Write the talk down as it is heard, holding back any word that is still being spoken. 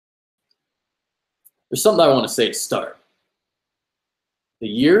There's something I want to say to start. The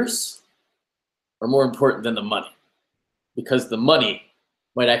years are more important than the money, because the money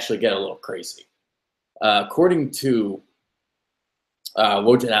might actually get a little crazy. According to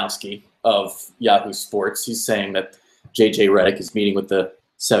Wojnarowski of Yahoo Sports, he's saying that J.J. Redick is meeting with the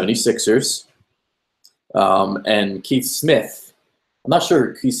 76ers. And Keith Smith, I'm not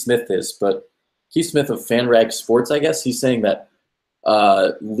sure who Keith Smith is, but Keith Smith of FanRag Sports, I guess, he's saying that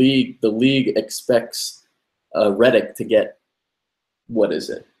the league expects Redick to get, what is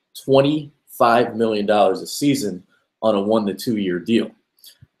it, $25 million a season on a 1 to 2 year deal.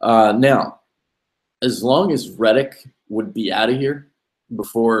 Now, as long as Redick would be out of here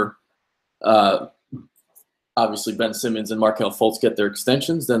before obviously Ben Simmons and Markelle Fultz get their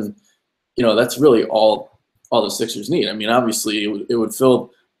extensions, then that's really all the Sixers need. I mean, obviously it would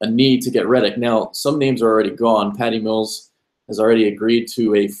fill a need to get Redick. Now, some names are already gone. Patty Mills has already agreed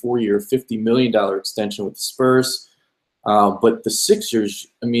to a 4-year, $50 million extension with the Spurs. But the Sixers,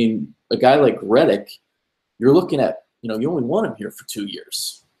 I mean, a guy like Redick, you're looking at, you only want him here for 2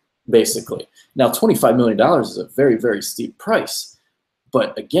 years, basically. Now, $25 million is a very, very steep price.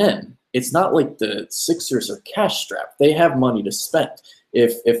 But again, it's not like the Sixers are cash strapped. They have money to spend.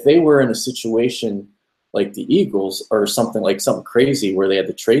 If they were in a situation like the Eagles or something crazy where they had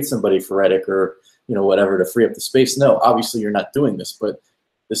to trade somebody for Redick or whatever to free up the space, no, obviously you're not doing this. But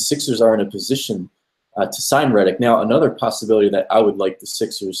the Sixers are in a position to sign Redick. Now, another possibility that I would like the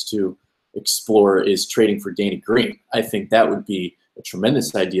Sixers to explore is trading for Danny Green. I think that would be a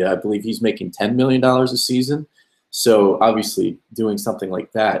tremendous idea. I believe he's making $10 million a season. So obviously doing something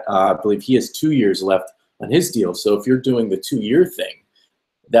like that, I believe he has 2 years left on his deal. So if you're doing the 2-year thing,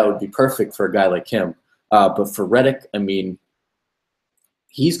 that would be perfect for a guy like him. But for Redick, I mean,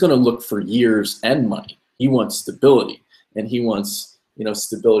 he's going to look for years and money. He wants stability, and he wants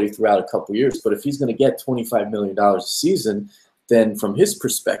stability throughout a couple years. But if he's going to get $25 million a season, then from his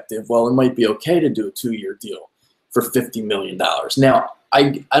perspective, well, it might be okay to do a 2-year deal for $50 million. Now,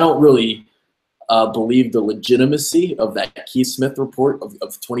 I don't really believe the legitimacy of that Keith Smith report of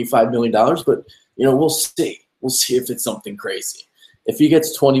 $25 million, but we'll see. We'll see if it's something crazy. If he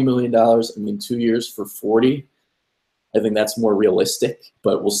gets $20 million, I mean, 2 years for 40, I think that's more realistic.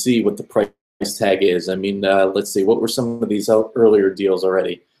 But we'll see what the price tag is. I mean, let's see. What were some of these earlier deals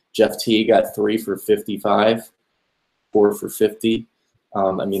already? Jeff T got 3 for 55, 4 for 50.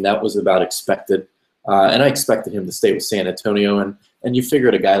 I mean, that was about expected. And I expected him to stay with San Antonio. And you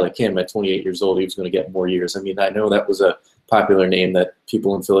figured a guy like him at 28 years old, he was going to get more years. I mean, I know that was a popular name that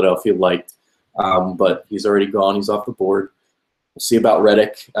people in Philadelphia liked. But he's already gone. He's off the board. We'll see about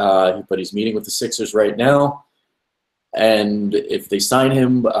Redick, but he's meeting with the Sixers right now. And if they sign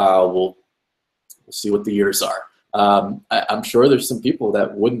him, we'll see what the years are. I'm sure there's some people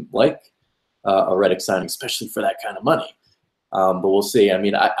that wouldn't like a Redick signing, especially for that kind of money. But we'll see. I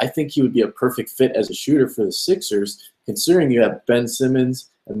mean, I think he would be a perfect fit as a shooter for the Sixers, considering you have Ben Simmons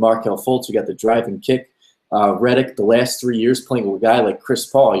and Markelle Fultz, who got the drive and kick. Redick, the last 3 years playing with a guy like Chris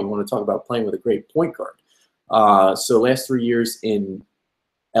Paul, you want to talk about playing with a great point guard. So last 3 years in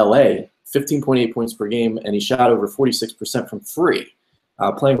LA, 15.8 points per game, and he shot over 46% from three,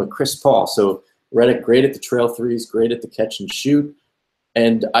 playing with Chris Paul. So Redick, great at the trail threes, great at the catch and shoot.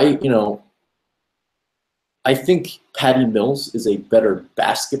 And I think Patty Mills is a better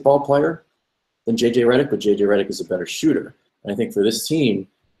basketball player than J.J. Redick, but J.J. Redick is a better shooter. And I think for this team,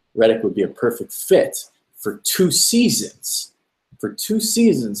 Redick would be a perfect fit for 2 seasons. For 2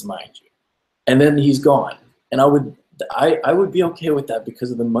 seasons, mind you. And then he's gone. And I would be okay with that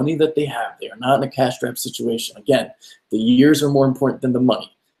because of the money that they have. They are not in a cash-strapped situation. Again, the years are more important than the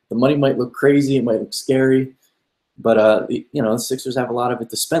money. The money might look crazy. It might look scary. But, the Sixers have a lot of it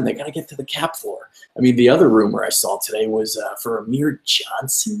to spend. They got to get to the cap floor. I mean, the other rumor I saw today was for Amir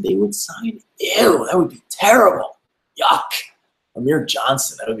Johnson they would sign. Ew, that would be terrible. Yuck. Amir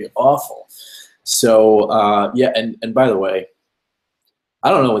Johnson, that would be awful. So, yeah, and by the way, I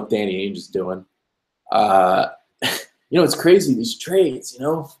don't know what Danny Ainge is doing. It's crazy, these trades,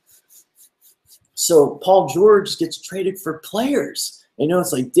 So Paul George gets traded for players.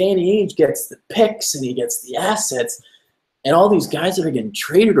 It's like Danny Ainge gets the picks and he gets the assets. And all these guys that are getting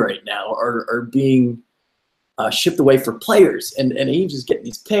traded right now are being shipped away for players. And Ainge is getting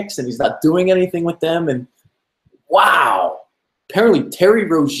these picks and he's not doing anything with them. And wow. Apparently Terry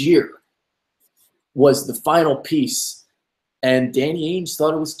Rozier was the final piece. And Danny Ainge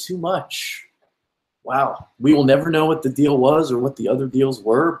thought it was too much. Wow. We will never know what the deal was or what the other deals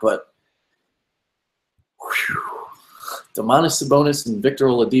were, but whew. Domantas Sabonis and Victor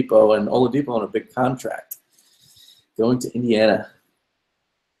Oladipo, and Oladipo on a big contract. Going to Indiana.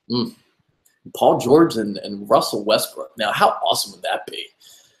 Paul George and Russell Westbrook. Now, how awesome would that be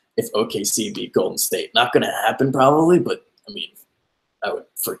if OKC beat Golden State? Not going to happen probably, but I mean, I would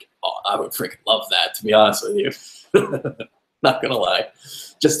freaking love that, to be honest with you. Not gonna lie,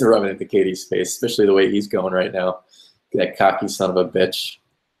 just to rub it into Katie's face, especially the way he's going right now. That cocky son of a bitch,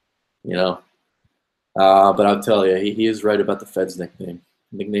 you know. But I'll tell you, he is right about the Fed's nickname.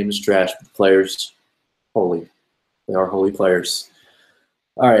 Nickname is trash, but the players, holy. They are holy players.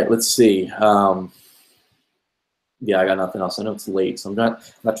 All right, let's see. Yeah, I got nothing else. I know it's late, so I'm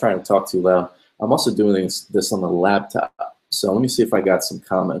not trying to talk too loud. I'm also doing this on the laptop. So let me see if I got some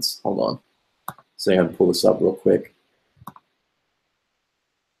comments. Hold on. So I'm going to pull this up real quick.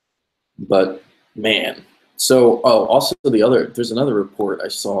 But, man. So, also there's another report I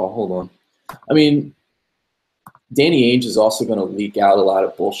saw. Hold on. I mean, Danny Ainge is also going to leak out a lot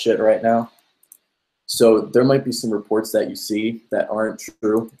of bullshit right now. So there might be some reports that you see that aren't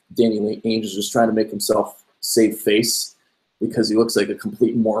true. Danny Ainge is just trying to make himself save face because he looks like a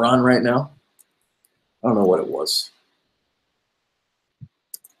complete moron right now. I don't know what it was.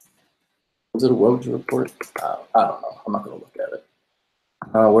 Was it a Woj report? I don't know. I'm not going to look at it.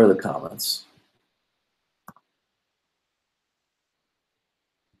 Where are the comments?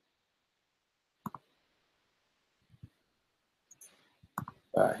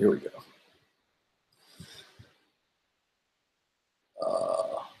 Here we go.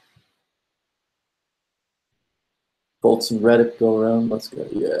 Bolts and Redick go around. Let's go.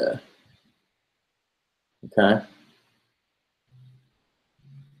 Yeah. Okay.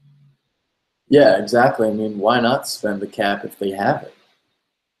 Yeah, exactly. I mean, why not spend the cap if they have it?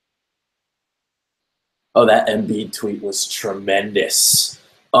 Oh, that Embiid tweet was tremendous.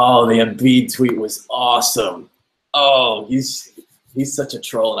 Oh, the Embiid tweet was awesome. Oh, he's such a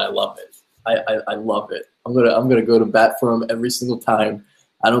troll, and I love it. I love it. I'm gonna go to bat for him every single time.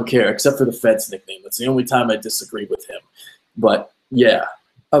 I don't care, except for the Fed's nickname. That's the only time I disagree with him. But yeah,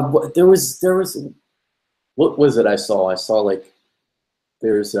 there was what was it I saw? I saw like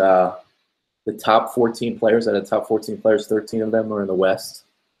there's the top 14 players. Out of the top 14 players, 13 of them are in the West.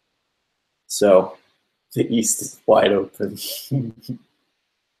 So the East is wide open.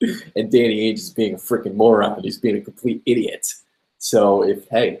 And Danny Ainge is being a freaking moron. He's being a complete idiot. So if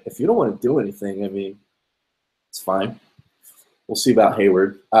you don't want to do anything, I mean, it's fine. We'll see about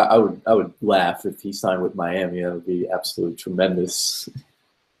Hayward. I would laugh if he signed with Miami. That would be absolutely tremendous.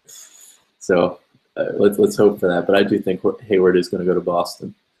 So let's hope for that. But I do think Hayward is going to go to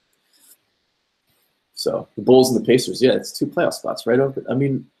Boston. So the Bulls and the Pacers, yeah, it's 2 playoff spots right over. I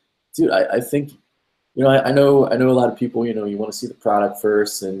mean, dude, I think, you know, I know a lot of people, you know, you want to see the product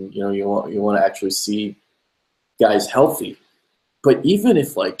first, and you know, you want to actually see guys healthy. But even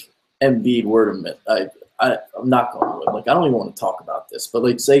if like Embiid were to miss, I'm not going to, like, I don't even want to talk about this, but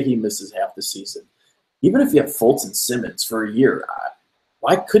like, say he misses half the season. Even if you have Fultz and Simmons for a year,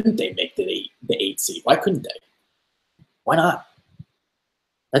 why couldn't they make the 8 seed? Why couldn't they? Why not?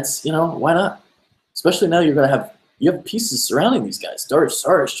 That's, you know, why not? Especially now you have pieces surrounding these guys. Dario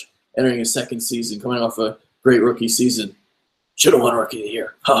Saric entering his 2nd season, coming off a great rookie season. Should have won Rookie of the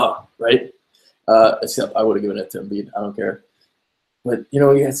Year. Haha, right? Except I would have given it to Embiid. I don't care. But, you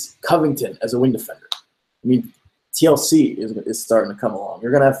know, he has Covington as a wing defender. I mean, TLC is starting to come along.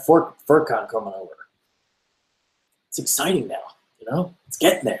 You're going to have Furkan coming over. It's exciting now, you know? It's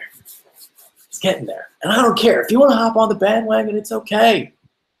getting there. It's getting there. And I don't care. If you want to hop on the bandwagon, it's okay.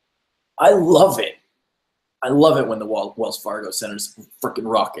 I love it. I love it when the Wells Fargo Center's freaking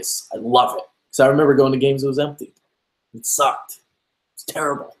raucous. I love it. Because I remember going to games that was empty. It sucked. It's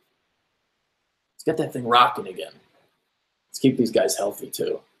terrible. Let's get that thing rocking again. Let's keep these guys healthy,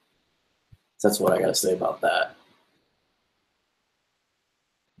 too. So that's what I got to say about that.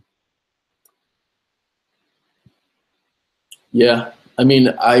 Yeah, I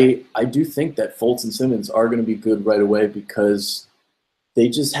mean, I do think that Fultz and Simmons are going to be good right away because they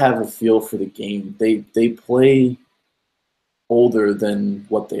just have a feel for the game. They play older than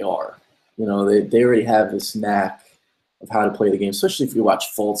what they are. You know, they already have this knack of how to play the game, especially if you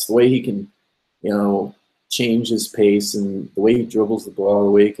watch Fultz, the way he can, you know, change his pace and the way he dribbles the ball,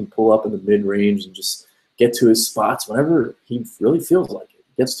 the way he can pull up in the mid-range and just get to his spots whenever he really feels like it.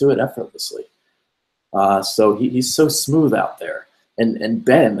 He gets to it effortlessly. So he's so smooth out there. And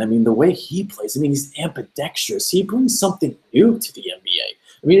Ben, I mean, the way he plays, I mean, he's ambidextrous. He brings something new to the NBA.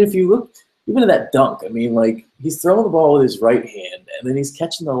 I mean, if you look, even at that dunk, I mean, like, he's throwing the ball with his right hand, and then he's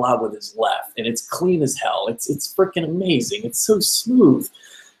catching the lob with his left, and it's clean as hell. It's freaking amazing. It's so smooth.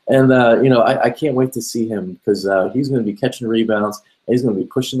 And, you know, I can't wait to see him because he's going to be catching rebounds, and he's going to be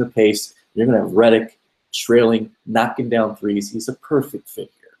pushing the pace. You're going to have Redick trailing, knocking down threes. He's a perfect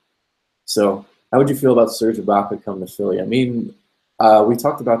fit here. So how would you feel about Serge Ibaka coming to Philly? I mean, we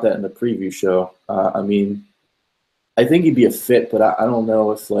talked about that in the preview show. I mean, I think he'd be a fit, but I don't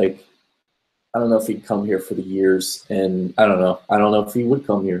know if I don't know if he'd come here for the years, and I don't know. I don't know if he would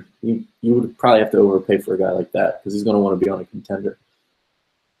come here. You would probably have to overpay for a guy like that because he's going to want to be on a contender.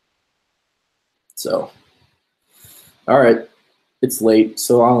 So, all right, it's late,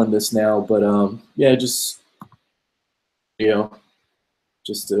 so I'll end this now. But yeah, just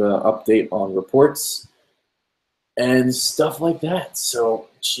just update on reports and stuff like that. So,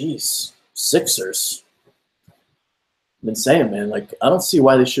 geez, Sixers. I've been saying, man, like, I don't see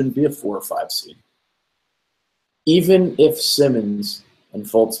why they shouldn't be a 4 or 5 seed. Even if Simmons and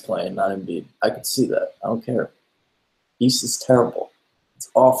Fultz play and not Embiid, I could see that. I don't care. East is terrible. It's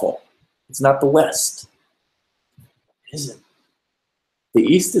awful. It's not the West. It isn't. The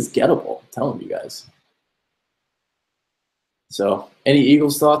East is gettable, I'm telling you guys. So, any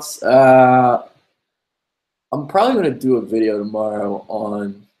Eagles thoughts? I'm probably going to do a video tomorrow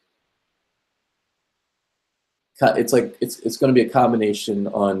on. It's going to be a combination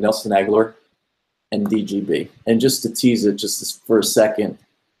on Nelson Aguilar and DGB. And just to tease it just for a second,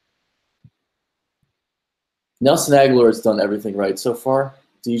 Nelson Aguilar has done everything right so far.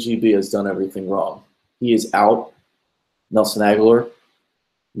 DGB has done everything wrong. He is out. Nelson Aguilar,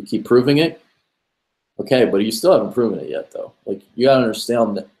 you keep proving it. Okay, but you still haven't proven it yet, though. Like, you gotta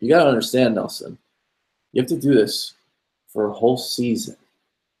understand that. You gotta understand, Nelson. You have to do this for a whole season.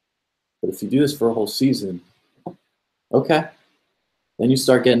 But if you do this for a whole season, okay, then you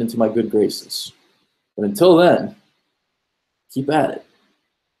start getting into my good graces. But until then, keep at it.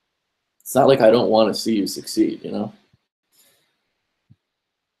 It's not like I don't want to see you succeed, you know?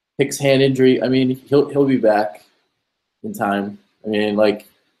 Hicks hand injury, I mean, he'll be back in time. I mean, like,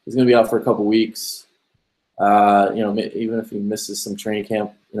 he's going to be out for a couple weeks. Even if he misses some training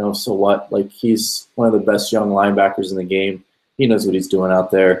camp, so what? Like, he's one of the best young linebackers in the game. He knows what he's doing out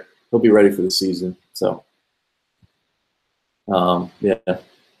there. He'll be ready for the season. So, yeah.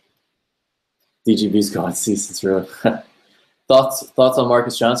 DGB's gone. Season's ruined. Thoughts on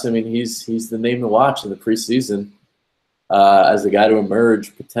Marcus Johnson? I mean, he's the name to watch in the preseason as the guy to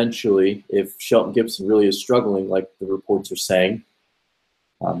emerge potentially if Shelton Gibson really is struggling, like the reports are saying.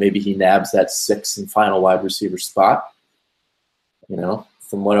 Maybe he nabs that 6th and final wide receiver spot.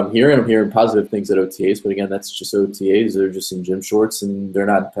 From what I'm hearing positive things at OTAs, but again, that's just OTAs. They're just in gym shorts and they're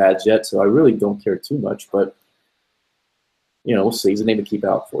not in pads yet, so I really don't care too much. But we'll see. He's a name to keep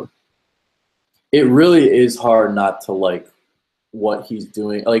out for. It really is hard not to like what he's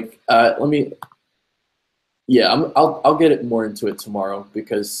doing. Like, I'll get it more into it tomorrow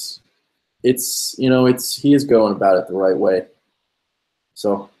because he is going about it the right way.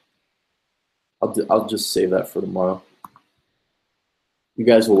 So I'll just save that for tomorrow. You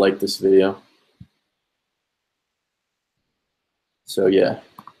guys will like this video. So yeah.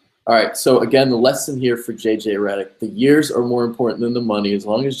 All right, so again, the lesson here for J.J. Redick, the years are more important than the money. As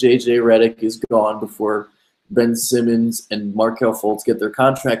long as J.J. Redick is gone before Ben Simmons and Markelle Fultz get their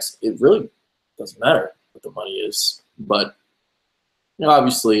contracts, it really doesn't matter what the money is. But,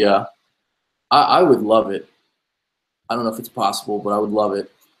 obviously, I would love it. I don't know if it's possible, but I would love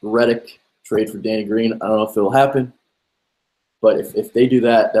it. Redick trade for Danny Green, I don't know if it'll happen. But if they do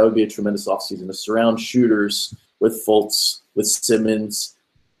that, that would be a tremendous offseason to surround shooters with Fultz, with Simmons.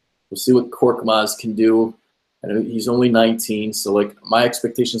 We'll see what Korkmaz can do. And he's only 19, so like my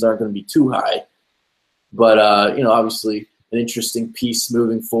expectations aren't going to be too high. But obviously an interesting piece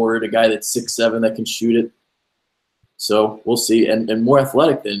moving forward. A guy that's 6'7" that can shoot it. So we'll see, and more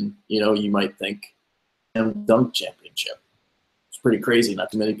athletic than you might think. And dunk championship. It's pretty crazy.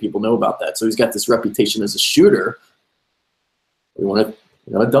 Not too many people know about that. So he's got this reputation as a shooter. We want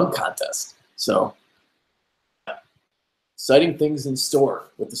a dunk contest. So. Exciting things in store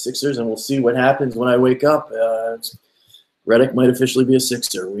with the Sixers, and we'll see what happens when I wake up. Redick might officially be a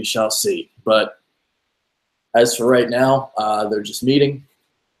Sixer. We shall see. But as for right now, they're just meeting.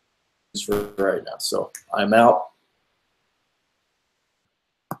 Just for right now. So I'm out.